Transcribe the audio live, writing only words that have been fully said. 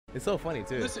It's so funny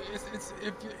too. Listen, it's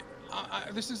if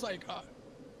this is like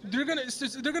they're gonna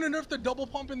nerf the double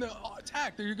pump in the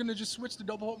attack. They're gonna just switch the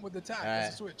double pump with the attack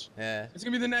as a switch. Yeah. It's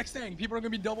gonna be the next thing. People are gonna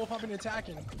be double pumping and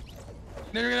attacking.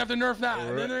 Then you're gonna have to nerf that.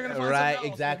 And then they're gonna find right,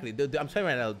 something else, exactly. Dude, I'm telling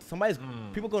you right now, somebody's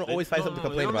people gonna always find something to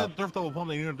complain about. Nerf double pump,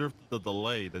 they're gonna nerf the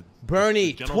delay.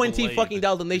 Bernie, the 20 delay fucking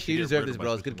dollar that donation. You get deserve rid this, of bro.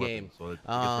 by It's a good switching game. weapons, so it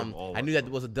gets rid of all I knew that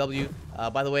was a W.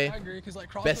 By the way, I agree, cause, like,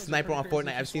 best crossbows sniper are on pretty crazy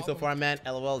Fortnite if I've seen you so swap far, them. man.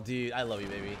 LOL, dude. I love you,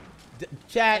 baby.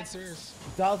 Chat. Dead serious.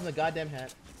 Dolls in the goddamn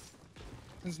hat.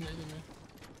 It's native, man.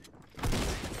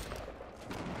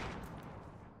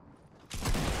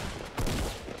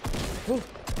 Whew.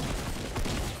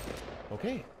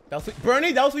 Okay. That was sweet.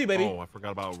 Bernie, that was sweet, baby. Oh, I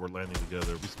forgot about we're landing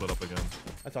together. We split up again.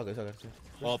 That's all good. That's all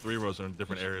good. All three of us are in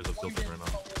different areas of Tilted right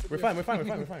now. We're fine. We're fine. We're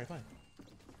fine. We're fine. We're fine.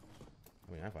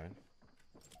 I mean, I'm fine.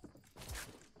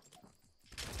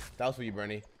 That was for you,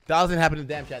 Bernie. That wasn't happening.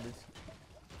 Damn chat, dudes.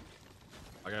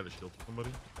 I got a shield for somebody.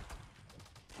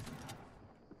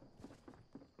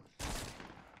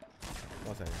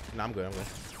 One second. No, I'm good. I'm good.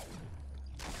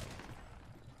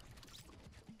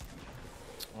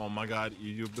 Oh my god,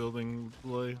 EU building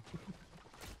delay.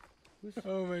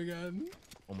 Oh my god.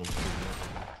 Almost.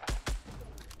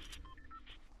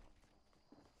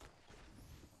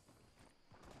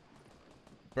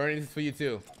 Bernie, this is for you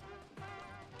too.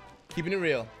 Keeping it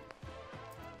real.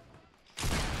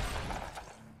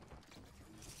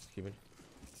 Keep it.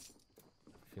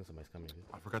 I feel somebody's coming, dude.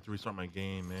 I forgot to restart my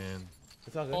game, man.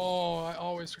 It's all good. Oh, I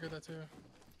always forget that too.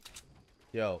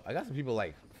 Yo, I got some people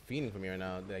like fiending for me right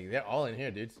now. They're all in here,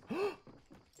 dudes.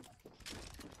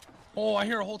 Oh, I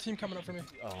hear a whole team coming up for me.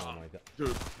 Oh my god.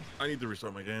 Dude, I need to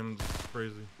restart my game. This is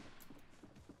crazy.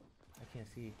 I can't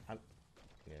see. Yeah,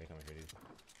 they're coming here, dude.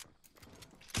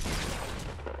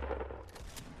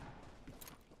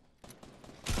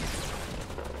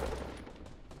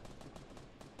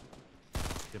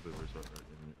 Can't believe we restarted our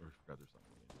game. Or forgot there's something.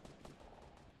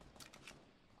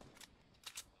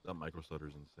 That micro stutter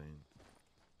is insane.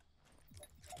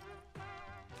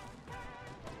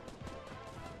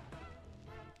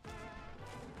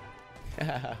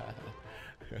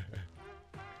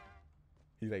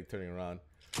 He's like turning around.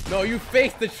 No, you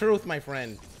face the truth, my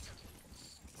friend.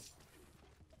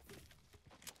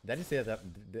 Did I just say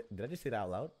that? Did I just say that out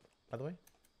loud? By the way.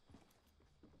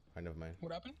 Alright, never mind.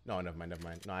 What happened? No, never mind. Never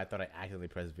mind. No, I thought I accidentally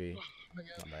pressed V. Oh my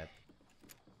god. Not bad.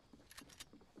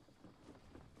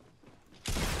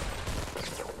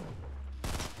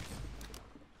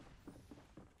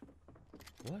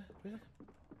 What? Where's that?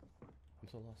 I'm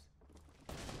so lost.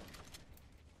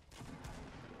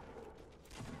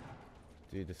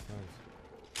 Dude, this sounds.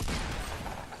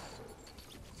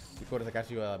 Dakotaz, I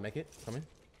got you. Make it. Come in.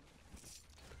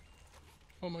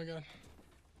 Oh my god.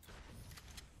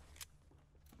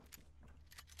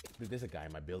 Dude, there's a guy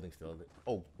in my building still.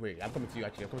 Oh wait, I'm coming to you.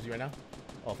 Actually, I'm coming to you right now.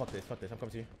 Oh fuck this. Fuck this. I'm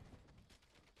coming to you.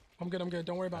 I'm good. I'm good.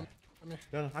 Don't worry about me. I'm here.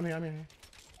 No, no, I'm here. I'm here.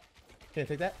 Can I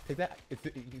take that? Take that. You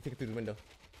can take it through the window.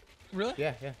 Really?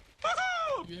 Yeah, yeah.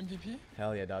 You MVP?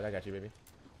 Hell yeah, dog. I got you, baby.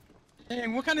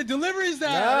 Dang, what kind of delivery is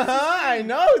that? I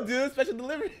know, dude. Special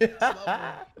delivery.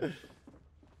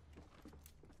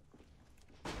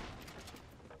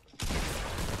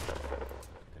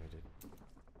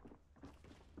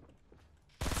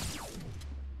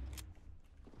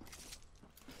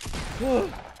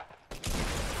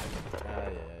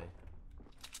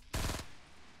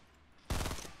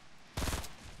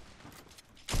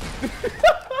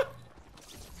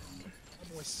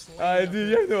 I do.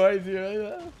 You have no idea right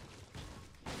now.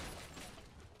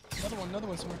 Another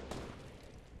one somewhere.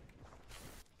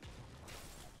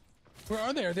 Where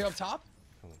are they? Are they up top?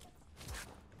 I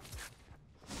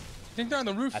think they're on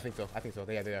the roof. I think so. I think so.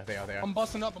 They are. I'm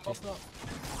busting up. I'm busting up.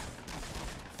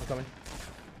 I'm coming.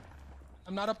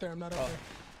 I'm not up there. I'm not up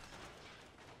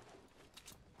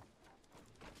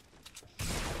there.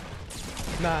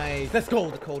 Nice. Let's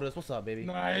go, Dakotaz. What's up, baby?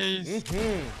 Nice.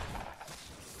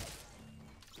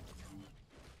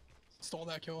 Stole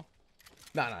that kill.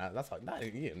 Nah, that's fine. Nah,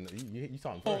 you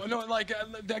saw him Oh first. no, like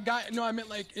that guy. No, I meant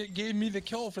like it gave me the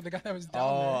kill for the guy that was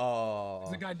down there.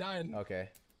 'Cause the guy died. Okay.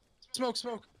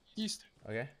 Smoke, east.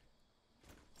 Okay. I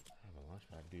have a launch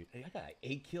pad, dude. Hey, I got like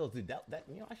 8 kills, dude. That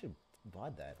you know, I should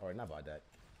VOD that or not VOD that.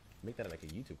 Make that like a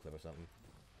YouTube clip or something.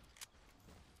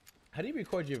 How do you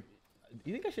record your? Do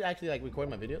you think I should actually like record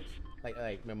my videos,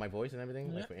 like my voice and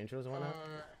everything, like for intros and whatnot?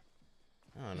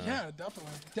 I don't know. Yeah,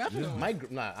 definitely.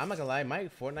 Nah, I'm not gonna lie. My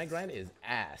Fortnite grind is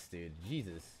ass, dude.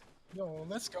 Jesus. Yo,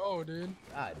 let's go, dude.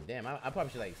 God damn. I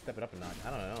probably should like step it up a notch. I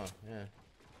don't know. Yeah.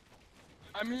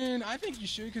 I mean, I think you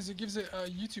should because it gives it a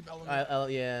YouTube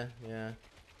element. Yeah.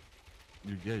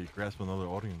 You grasp another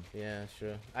audience. Yeah,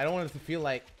 sure. I don't want it to feel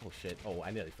like. Oh shit. Oh,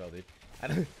 I nearly fell, dude. I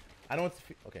don't want it to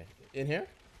feel. Okay, in here.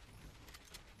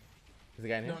 Is the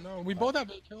guy in here? No, we both have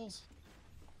 8 kills.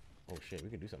 Oh shit, we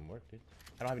could do some work, dude.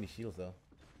 I don't have any shields though.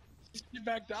 He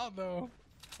backed out though.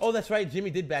 Oh, that's right. Jimmy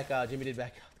did back out. God damn.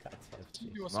 You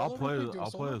do a No, solo? I'll play Do a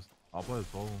as solo?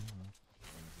 solo.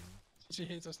 She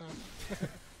hates us now.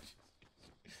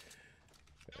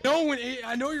 No, when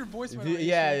I know your voice.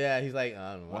 Yeah. He's like,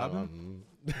 I don't know. What happened?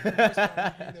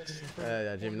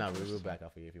 Yeah, Jimmy, nah, we'll back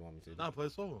off for you if you want me to. Nah, play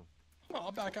solo. No,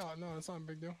 I'll back out. No, it's not a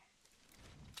big deal.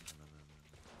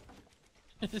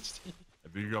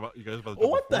 If you guys about to Oh,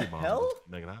 what the 40 bomb, hell?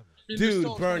 make it happen.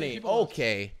 Dude, Bernie.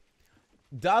 Okay.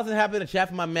 Doesn't happen to chat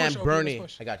for my man Push, Bernie.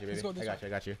 push. I got you, baby. Let's go I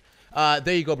got you.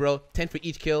 There you go, bro. 10 for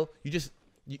each kill. You just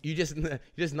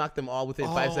knocked them all within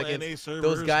 5 seconds. NA servers,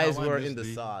 Those guys how I were missed in the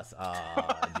these. sauce.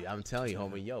 Dude, I'm telling you,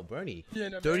 homie. Yo, Bernie. Yeah,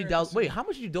 no, $30. Wait, how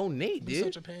much did you donate, It's dude?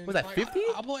 such a pain. Was that Like, 50?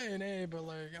 I play NA, but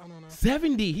like I don't know.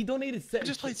 70. He donated 70. I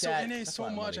just played Chat, NA that's so a lot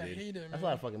of much. money, I dude. hate it, That's a man.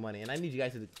 lot of fucking money, and I need you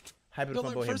guys to hype it No, up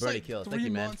like, for him. first, Bernie like, kills. 3 Thank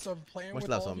you, man. months of playing Much with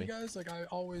love, all of you homie. guys, like I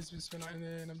always just been on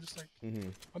NA, and I'm just like,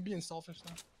 I'm being selfish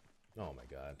now. Oh my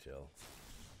god, chill.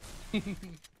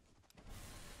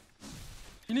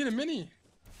 You need a mini.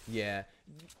 Yeah.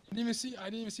 I didn't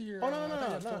even see your. Oh I no, thought you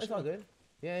had no, full it's all shield. good.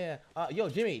 Yeah. Yo,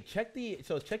 Jimmy, check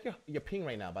your ping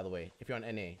right now. By the way, if you're on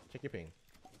NA, check your ping.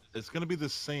 It's gonna be the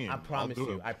same. I promise I'll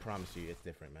do you. it. I promise you, it's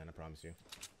different, man. I promise you.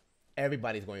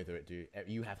 Everybody's going through it, dude.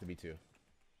 You have to be too.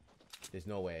 There's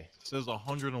no way. It says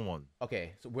 101.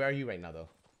 Okay, so where are you right now, though?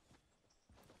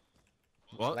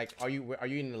 What? Like, are you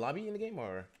in the lobby in the game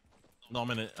or? No,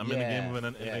 I'm in a game with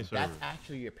an NA server. That's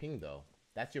actually your ping, though.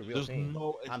 That's your real There's ping.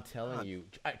 no- I'm it's telling not. you.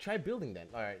 Try building then.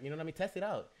 All right, you know what I mean? Test it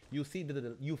out. You'll see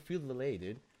you feel the delay,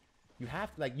 dude. You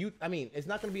have to I mean, it's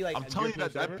not gonna be like. I'm a telling you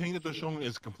European that server. ping that they're showing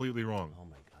is completely wrong. Oh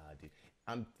my god, dude.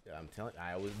 I'm telling.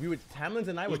 Hamlins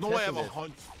and I were There's no way I testing have this.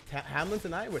 100. Hamlins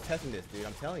and I were testing this, dude.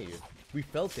 I'm telling you. We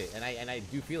felt it, and I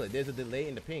do feel it. There's a delay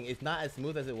in the ping. It's not as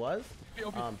smooth as it was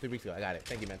 3 weeks ago. I got it.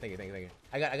 Thank you, man. Thank you.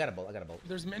 I got a bolt.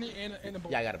 There's many and a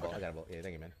bolt. Yeah, I got a bolt. Okay. Yeah,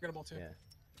 thank you, man. I got a bolt too. Yeah.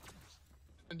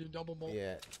 And do double bolt.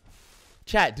 Yeah.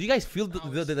 Chat, do you guys feel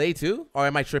the delay too, or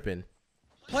am I tripping?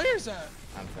 Players that.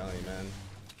 I'm telling you, man.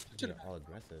 Should've- All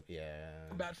aggressive. Yeah.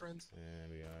 We're bad friends. Yeah,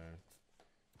 we are.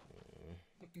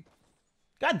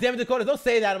 God damn it, Dakotaz, don't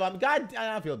say that about me. God,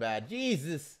 I don't feel bad.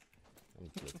 Jesus. I'm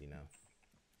guilty now.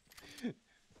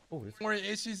 Oh, this. Don't worry,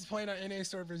 HG's playing on NA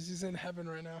servers. He's in heaven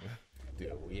right now.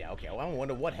 Dude, yeah, okay. Well, I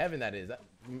wonder what heaven that is.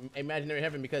 Imaginary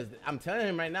heaven, because I'm telling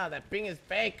him right now that ping is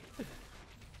fake.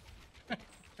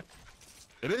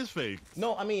 It is fake.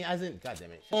 No, I mean, as in, god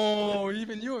damn it. Oh,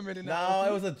 even you admitted No, that.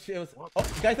 it was. Oh,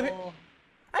 guys, come here. Oh,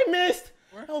 I missed.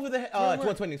 Where? Over the Where?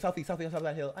 120, southeast on top of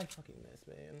that hill. I fucking missed,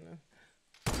 man.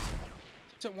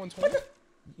 it's at 120.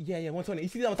 Yeah, 120. You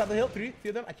see them on top of the hill? Three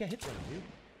of them? I can't hit them, dude.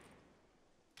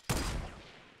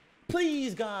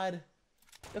 Please, God.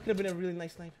 That could have been a really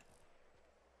nice snipe.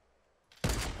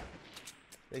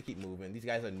 They keep moving. These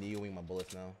guys are neoing my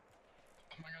bullets now.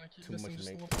 Oh my god, I keep Too missing much just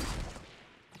a make. little.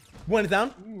 One is down.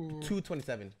 Ooh.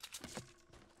 227.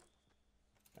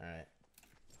 All right,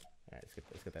 let's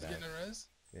get that out. Getting a res.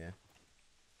 Yeah.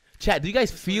 Chat, do you guys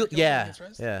This is where feel? it kills Yeah.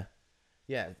 when it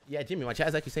gets Yeah, Jimmy, my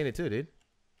chat's actually saying it too, dude.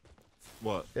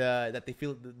 What? That they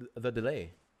feel the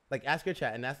delay. Like, ask your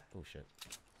chat and ask. Oh shit.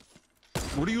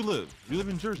 Where do you live? You live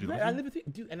in Jersey, don't I you? live with you,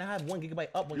 dude, and I have 1 gigabyte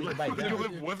up, 1 You live, gigabyte you down.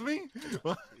 live with me?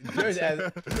 Jersey,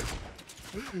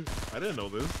 I didn't know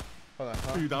this. hold on,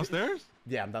 huh? Are you downstairs?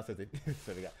 Yeah, I'm downstairs.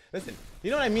 So we got. Listen,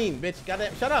 you know what I mean, bitch.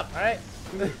 Goddamn, shut up, all right?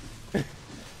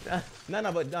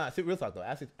 No, see, real talk though.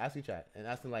 Ask your chat and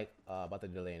ask them like about the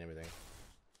delay and everything.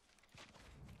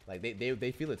 Like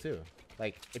they feel it too.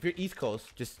 Like if you're East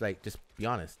Coast, just be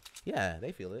honest. Yeah,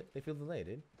 they feel it. They feel the delay,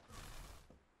 dude.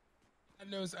 That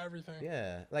knows everything.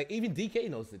 Yeah, like even DK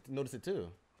notice it too.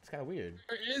 It's kind of weird.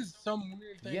 There is some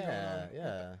weird thing Yeah, going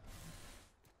on.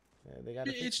 yeah. They got.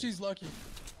 Maybe HG's lucky.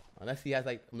 Unless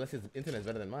his internet's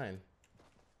better than mine,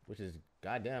 which is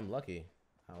goddamn lucky.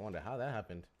 I wonder how that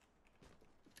happened.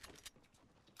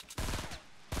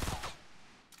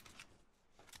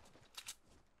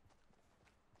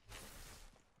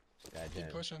 Keep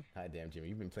pushing. Goddamn, Jimmy,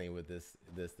 you've been playing with this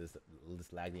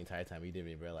lag the entire time. You didn't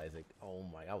even realize it. Oh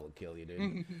my, I will kill you,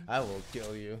 dude. I will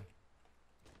kill you.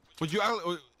 But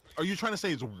are you trying to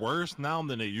say it's worse now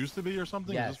than it used to be or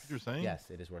something? Yes. Is this what you're saying? Yes,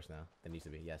 it is worse now than it used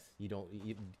to be. Yes,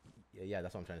 yeah,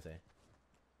 that's what I'm trying to say.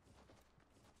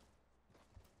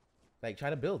 Like, try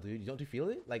to build, dude. Don't you feel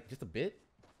it? Like, just a bit.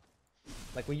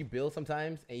 Like when you build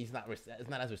sometimes, and it's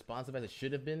not as responsive as it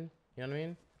should have been. You know what I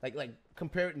mean? Like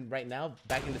compare it right now,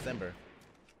 back in December.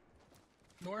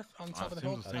 North on top of the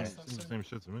hill. Seems the same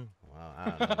shit to me. Wow, I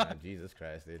don't know, man. Jesus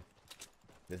Christ, dude.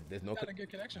 There's no. Got a good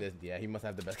connection. Yeah, he must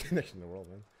have the best connection in the world,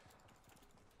 man.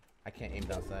 I can't aim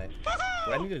down sight.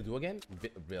 What I need to do again?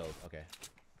 Build. Okay.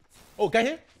 Oh, guy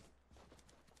here?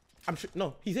 I'm sure.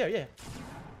 No, he's there. Yeah.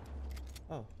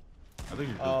 Oh. I think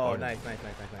you're just Oh, bugging. nice.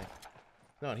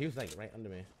 No, he was like right under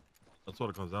me. That's what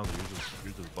it comes down to.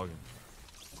 You're just bugging.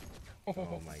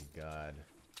 Oh my God.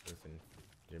 Listen,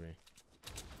 Jimmy.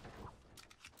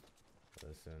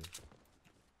 Listen.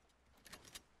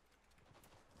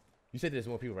 You said there's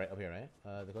more people right up here, right?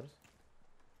 Dakotaz?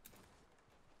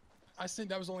 I think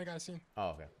that was the only guy I seen. Oh,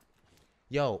 okay.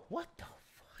 Yo, what the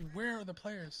fuck? Where are the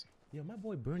players? Yo, my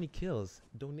boy Bernie Kills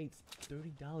donates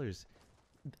 $30.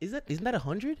 Isn't that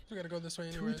 100? We gotta go this way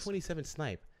anyways. 227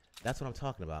 snipe. That's what I'm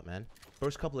talking about, man.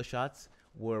 First couple of shots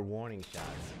were warning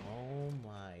shots. Oh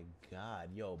my God.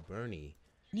 Yo, Bernie.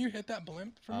 Can you hit that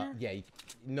blimp from here? Yeah.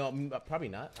 No, probably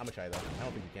not. I'm gonna try though. I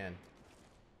don't think you can.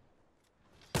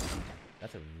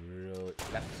 That's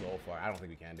so far. I don't think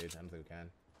we can, dude. I don't think we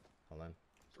can. Hold on.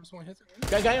 First one hits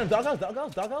it. Guy on doghouse. On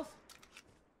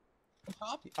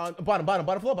top?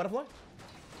 Bottom floor.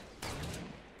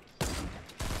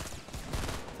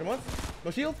 Come on.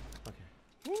 No shield? Okay.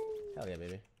 Woo. Hell yeah,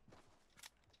 baby.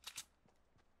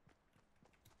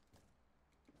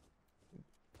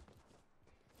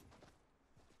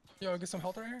 Yo, get some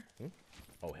health right here.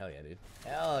 Oh, hell yeah, dude.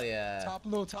 Hell yeah.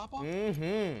 Little top off?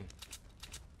 Mm-hmm.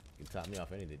 You top me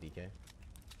off any day, DK.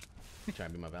 You trying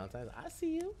to be my Valentine's? I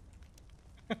see you.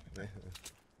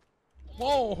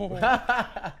 Whoa.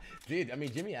 Dude, I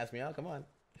mean, Jimmy asked me out. Come on.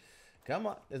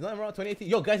 There's nothing wrong. 2018.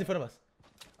 Yo, guys in front of us.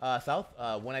 South,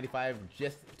 195,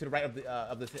 just to the right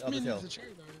of this hill.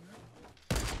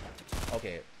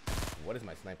 Okay. What is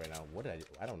my snipe right now? What did I do?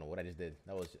 I don't know what I just did.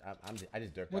 That was I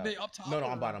just dirked out. Were they up top? No,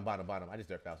 I'm bottom. I just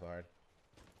dirked out so hard.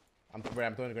 I'm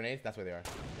throwing the grenades. That's where they are.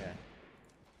 Yeah.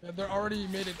 Yeah, they're already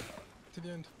made it to the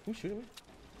end. Who's shooting me?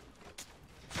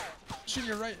 Shoot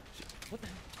your right. What the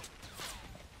hell?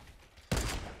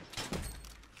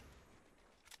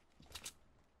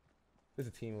 There's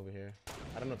a team over here.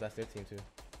 I don't know if that's their team too.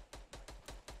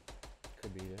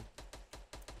 Could be there.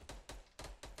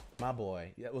 My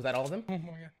boy. Yeah, was that all of them? Oh my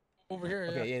God. Over here,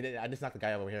 yeah. Okay, yeah, I just knocked the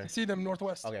guy over here. I see them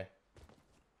northwest. Okay.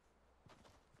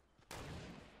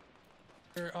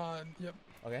 Yep.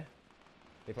 Okay.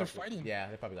 They're fighting. Yeah,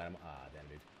 they probably got him. Ah, damn,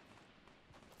 dude.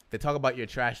 They talk about your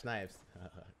trash knives.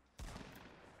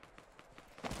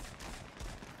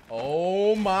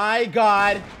 Oh my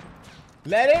God.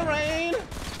 Let it rain.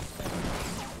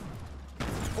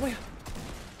 Oh my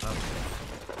God.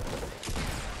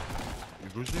 You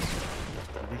boosted?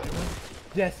 You boosted one?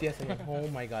 Yes. Oh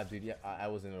my God, dude. Yeah, I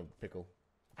was in a pickle.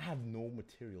 I have no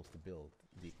materials to build.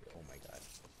 Oh my God.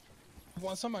 You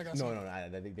want some? I got some.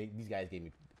 No. These guys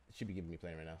should be giving me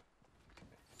playing right now.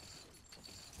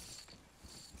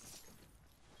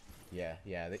 Yeah.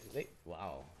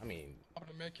 Wow. I mean, I'm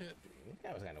gonna make it. this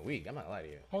guy was kind of weak. I'm not gonna lie to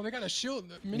you. Oh, they got a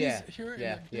shield. Minis here.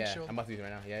 Yeah. And a big shield. I'm about to use it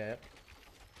right now. Yeah.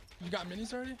 You got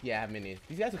minis already? Yeah, I have minis.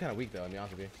 These guys are kind of weak though, to be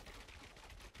honest with you.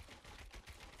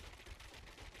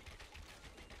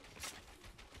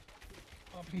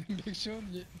 Big shield.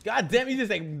 Yeah. God damn, you just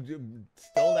like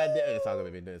stole that. It's all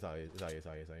good, baby. It's all you.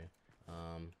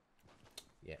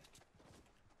 Yeah.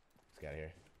 Let's get out of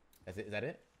here. That's it. Is that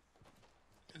it?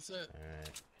 That's it. All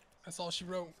right. That's all she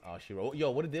wrote. Oh, she wrote.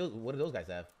 Yo, what do those guys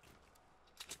have?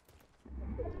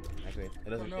 Actually, it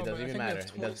doesn't even matter.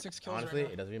 Honestly,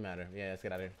 it doesn't even matter. Yeah, let's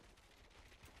get out of here.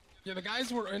 Yeah, the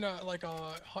guys were in a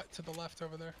hut to the left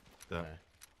over there. Yeah. Okay.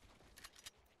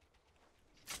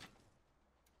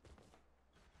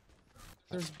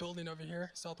 There's a building over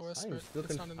here, southwest.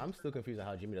 I'm still confused on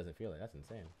how Jimmy doesn't feel it. That's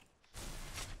insane.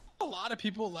 A lot of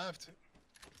people left.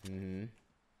 Mm-hmm.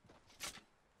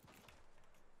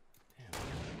 Damn.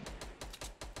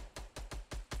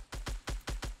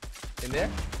 In there?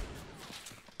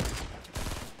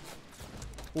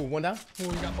 Ooh, one down. Oh,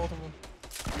 you got both of them.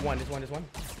 Just one.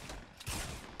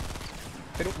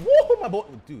 Whoa, my boy.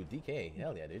 Dude, DK.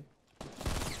 Hell yeah, dude.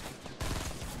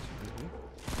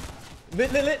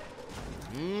 Mm-hmm. Lit.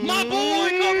 My boy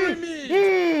covering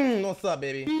me! What's up,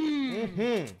 baby?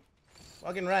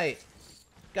 Fucking right.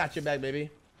 Got your back, baby.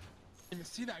 Didn't even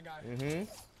see that guy.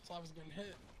 So I was getting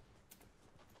hit.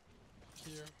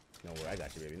 Here. No worries, I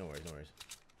got you, baby. No worries.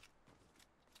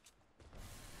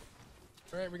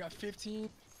 Alright, we got 15.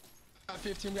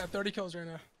 We got 30 kills right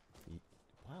now.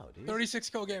 Wow, dude. 36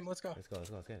 kill game. Let's go. Let's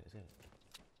get it.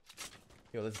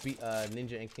 Yo, let's beat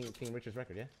Ninja and King Richard's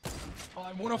record, yeah? Oh,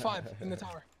 I'm 105 in the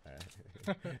tower. Alright.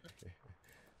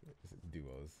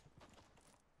 Duos.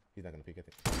 He's not gonna peek, I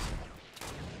think.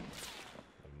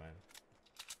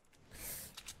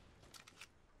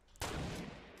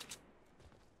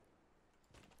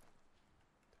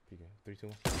 3,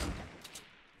 2, 1.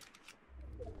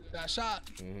 That shot.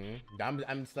 I'm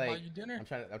just like, Buy you dinner? I'm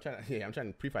trying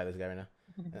to pre-fire this guy right now.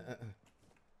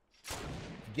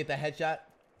 Get that headshot.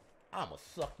 I'ma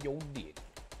suck your dick.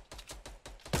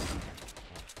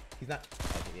 He's not.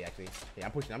 Okay, yeah, actually. Yeah,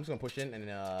 I'm pushing. I'm just gonna push in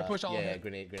and push all of yeah, it.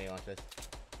 grenade launch this.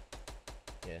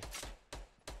 Yeah.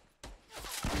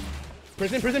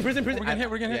 Prison. We're gonna hit.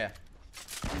 We're gonna hit.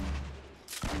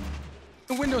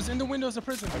 In the windows of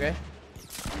prison. Okay.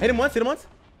 Hit him once.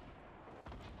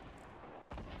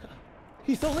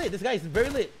 He's so lit. This guy is very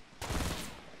lit.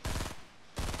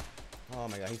 Oh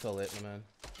my god, he's so lit, my man.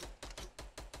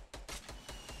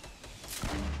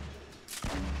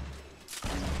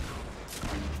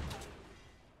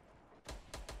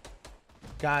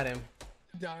 Got him.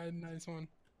 Died. Nice one.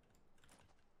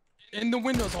 In the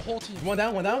windows, a whole team. One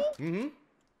down.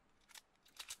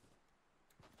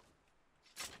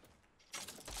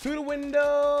 To the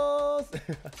windows.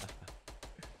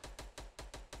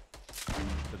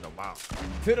 Wow.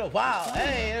 To the wow.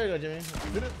 Hey, there we go, Jimmy.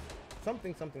 To the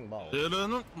something ball. I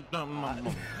don't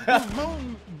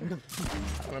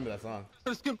remember that song.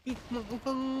 Oh, skeet.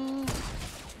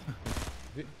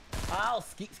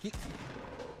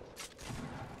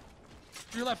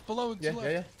 To your left, below. Yeah.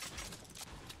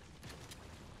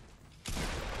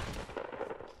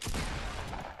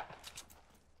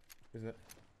 Isn't it?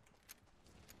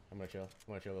 I'm gonna chill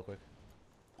real quick.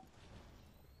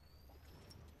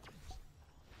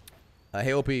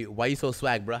 Hey OP, why you so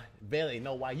swag, bruh? Bailey,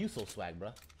 no, why you so swag,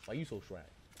 bruh? Why you so swag?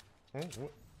 Huh?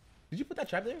 Did you put that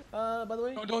trap there, by the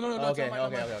way? No. Okay.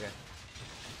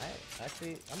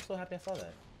 Actually, I'm so happy I saw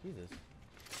that. Jesus.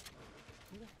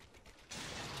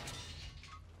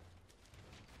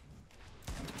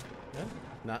 Yeah?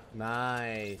 Not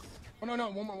nice. Oh no,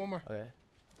 one more. Okay.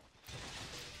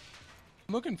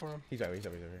 I'm looking for him. He's over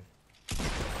here.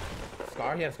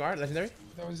 Scar, he had a scar, legendary.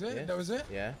 That was it. Yeah. That was it.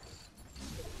 Yeah.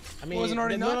 I mean, wasn't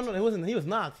already knocked? No, it wasn't. He was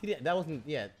knocked. He didn't. That wasn't.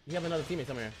 Yeah, he have another teammate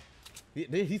somewhere.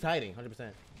 He's hiding,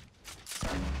 100%.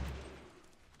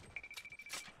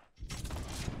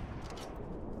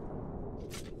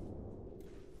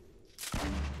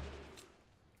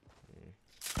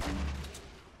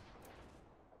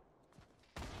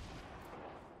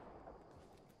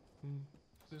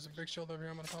 There's a big shield over here.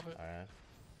 I'm gonna pop it. All right.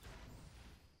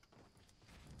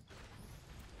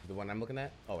 The one I'm looking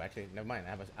at? Oh, actually, never mind. I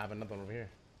have another one over here.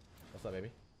 What's up,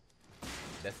 baby?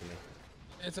 Destiny.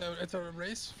 It's a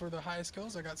race for the highest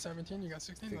kills. I got 17. You got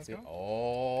 16. Let's go.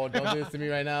 Oh, don't do this to me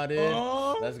right now, dude.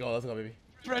 Oh. Let's go, baby.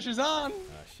 Pressure's on.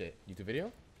 Oh shit. YouTube video?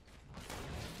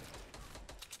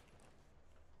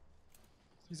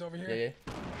 He's over here. Yeah.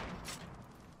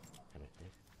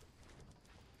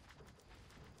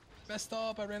 Messed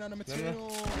up. I ran out of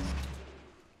materials. No.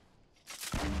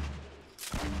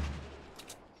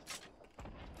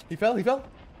 He fell. Hit him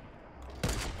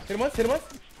once.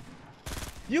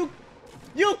 You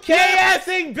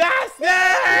KSing bastard!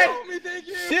 Help me, thank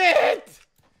you. Shit!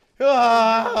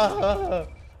 Ah,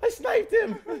 I sniped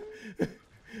him.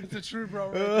 That's a true bro.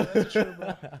 Right there. That's a true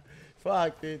bro.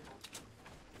 Fuck, dude.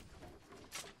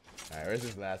 Alright, where's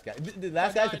this last guy? The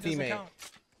last guy's a teammate.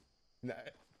 No,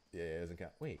 yeah, it doesn't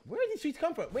count. Wait, where did these trees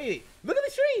come from? Wait, look at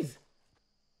the trees!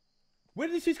 Where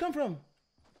did these trees come from?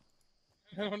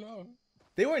 I don't know.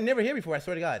 They weren't never here before, I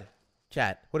swear to God.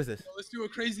 Chat, what is this? Let's do a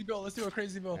crazy build. Alright,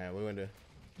 what are we gonna do?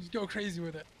 Just go crazy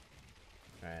with it.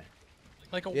 Alright.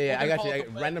 Like a Yeah, I got you.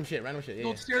 Random shit. Yeah.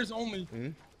 Go upstairs only.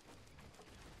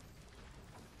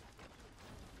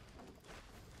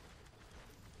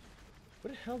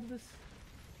 What the hell is this?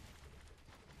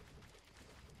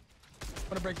 I'm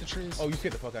gonna break the trees. Oh, you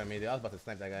scared the fuck out of me, dude. I was about to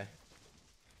snipe that guy.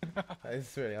 I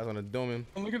swear, I was gonna dome him.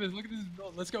 Oh, look at this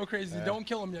build. Let's go crazy. Don't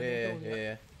kill him yet.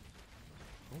 Yeah.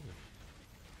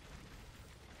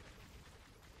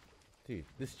 Dude,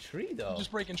 this tree though. I'm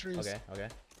just breaking trees. Okay.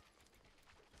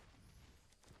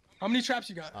 How many traps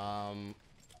you got?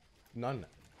 None.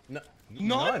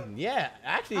 None? Yeah,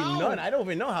 actually How? none. I don't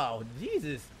even know how.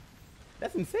 Jesus,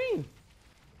 that's insane.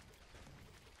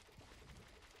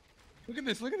 Look at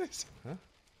this. Huh?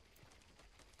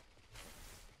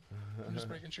 I'm just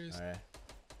breaking trees. Alright.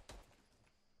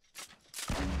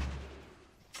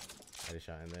 I just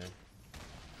shot in there.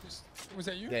 Was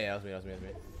that you? Yeah, that was me.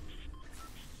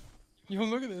 Yo,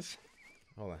 look at this.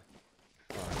 Hold on.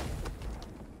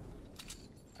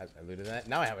 I looted that.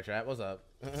 Now I have a trap. What's up?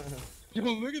 Yo,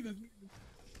 look at this.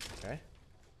 Okay.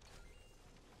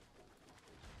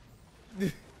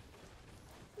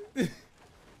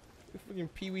 Freaking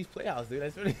Pee-wee's Playhouse, dude. I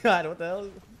swear to God, what the hell?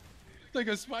 It's like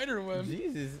a spider web.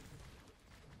 Jesus.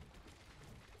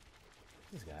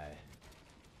 This guy.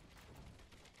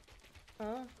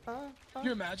 Can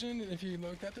you imagine if you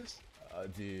looked at this?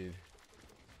 Dude.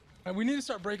 We need to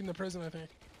start breaking the prison, I think.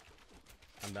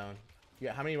 I'm down.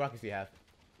 Yeah, how many rockets do you have?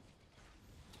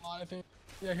 A lot, I think.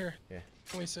 Yeah, here. Yeah.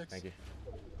 Only 6. Thank you.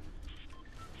 Let's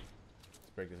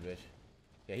break this bitch.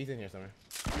 Yeah, he's in here somewhere.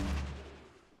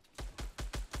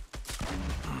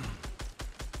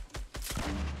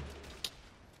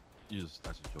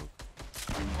 That's a joke.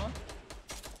 Huh?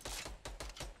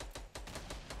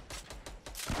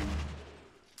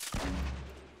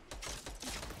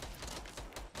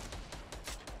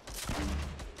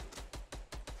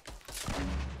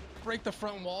 Break the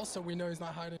front wall so we know he's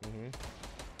not hiding.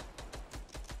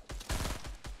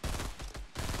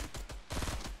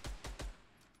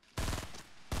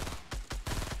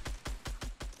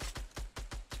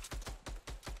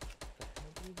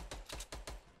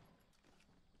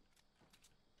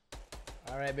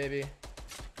 All right, baby.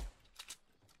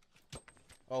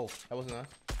 Oh, that wasn't us.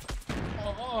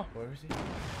 Oh. Where is he?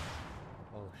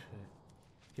 Oh shit.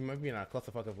 He might be in a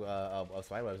clusterfuck of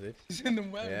spider webs, dude. He's in the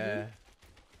web, Yeah. dude.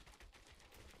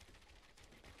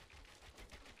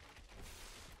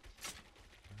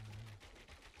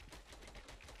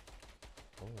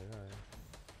 Oh my god.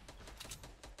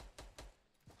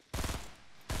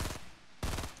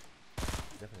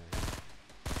 Definitely.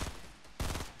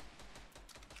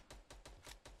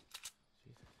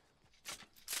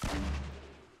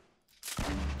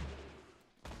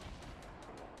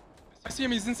 I see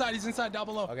him. He's inside down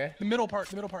below. Okay. The middle part.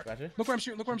 Gotcha. Look where I'm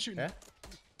shooting. Yeah.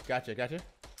 Gotcha.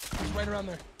 He's right around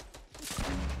there.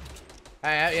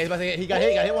 Alright, yeah, he's about to get, he got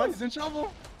hit once. He's in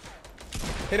trouble.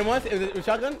 Hit him once. It was a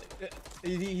shotgun.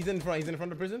 He's in front. He's in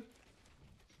front of the prison.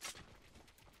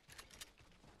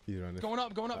 He's around this. Going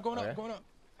up. Okay.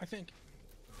 I think.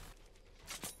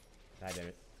 God damn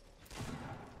it.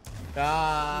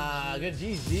 Ah, good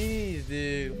GG's,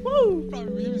 dude. Woo!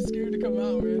 Probably he was scared to come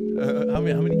out, man. How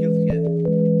many kills did you get?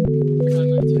 I got